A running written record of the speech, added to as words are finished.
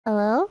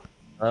Hello?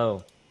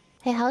 Oh.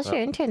 Hey, how's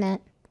your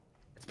internet?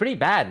 It's pretty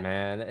bad,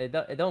 man.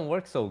 It don't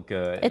work so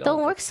good. It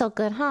don't work so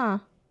good, huh?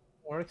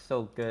 Work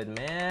so good,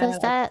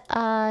 Does man.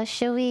 that,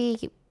 should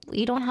we...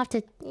 You don't have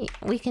to...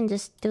 We can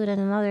just do it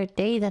another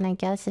day then, I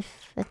guess, if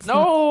it's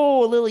not... No,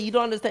 Lily, you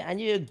don't understand. I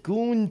need a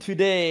goon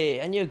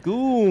today. I need a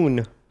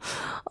goon.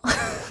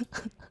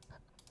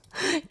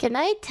 Can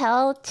I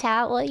tell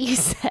chat what you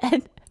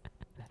said?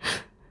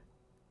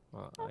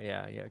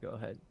 Yeah, go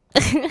ahead.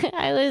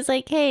 I was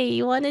like, hey,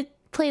 you want to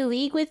play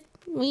League with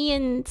me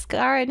and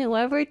Scar and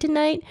whoever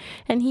tonight?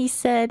 And he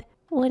said,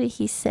 what did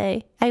he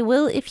say? I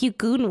will if you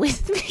goon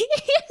with me.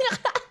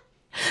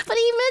 But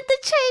he meant the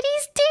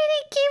Chinese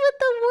dating game, but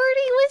the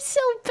wording was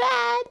so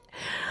bad.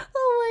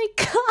 Oh my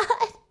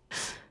god.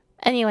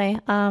 Anyway,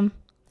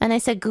 and I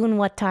said goon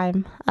what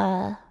time?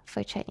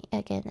 For Chinese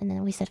again, and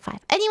then we said 5.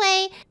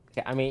 Anyway.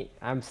 Okay, I mean,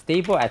 I'm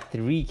stable at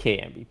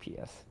 3k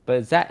Mbps, but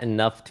is that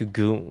enough to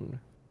goon?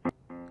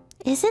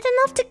 Is it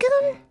enough to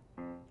goon?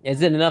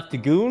 Is it enough to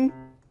goon?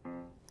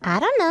 I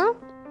don't know.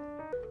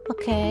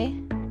 Okay.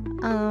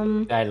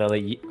 Alright,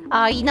 Lily.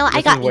 You know,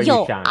 I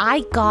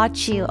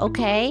got you.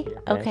 Okay.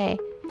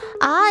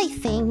 I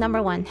think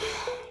number 1.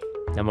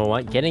 Number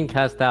 1, getting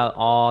cussed out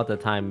all the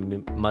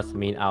time must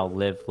mean I'll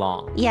live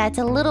long. Yeah, it's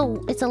a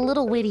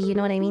little witty. You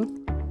know what I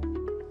mean?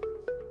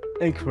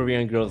 And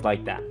Korean girls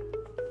like that.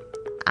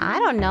 I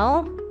don't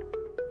know.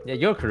 Yeah,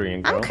 you're a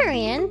Korean girl. I'm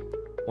Korean.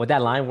 Would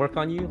that line work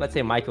on you? Let's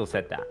say Michael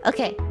said that.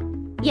 Okay.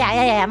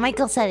 Yeah.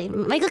 Michael said it.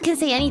 Michael can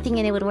say anything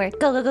and it would work.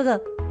 Go.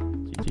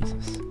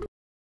 Jesus.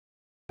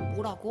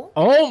 뭐라고?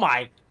 Oh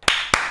my!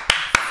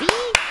 See?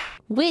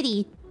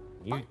 Witty.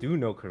 You do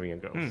know Korean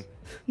girls.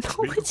 No,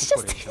 it's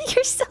just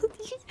you're so...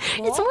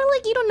 It's more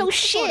like you don't know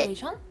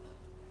shit.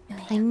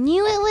 I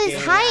knew it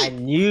was height. I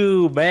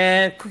knew,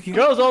 man.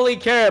 Girls only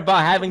care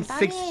about having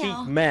 6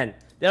 feet men.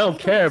 They don't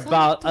care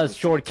about us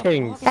short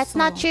kings. That's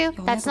not true.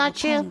 I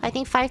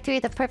think 5'3"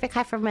 is the perfect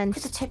height for men.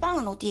 그래서 제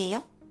방은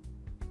어디예요?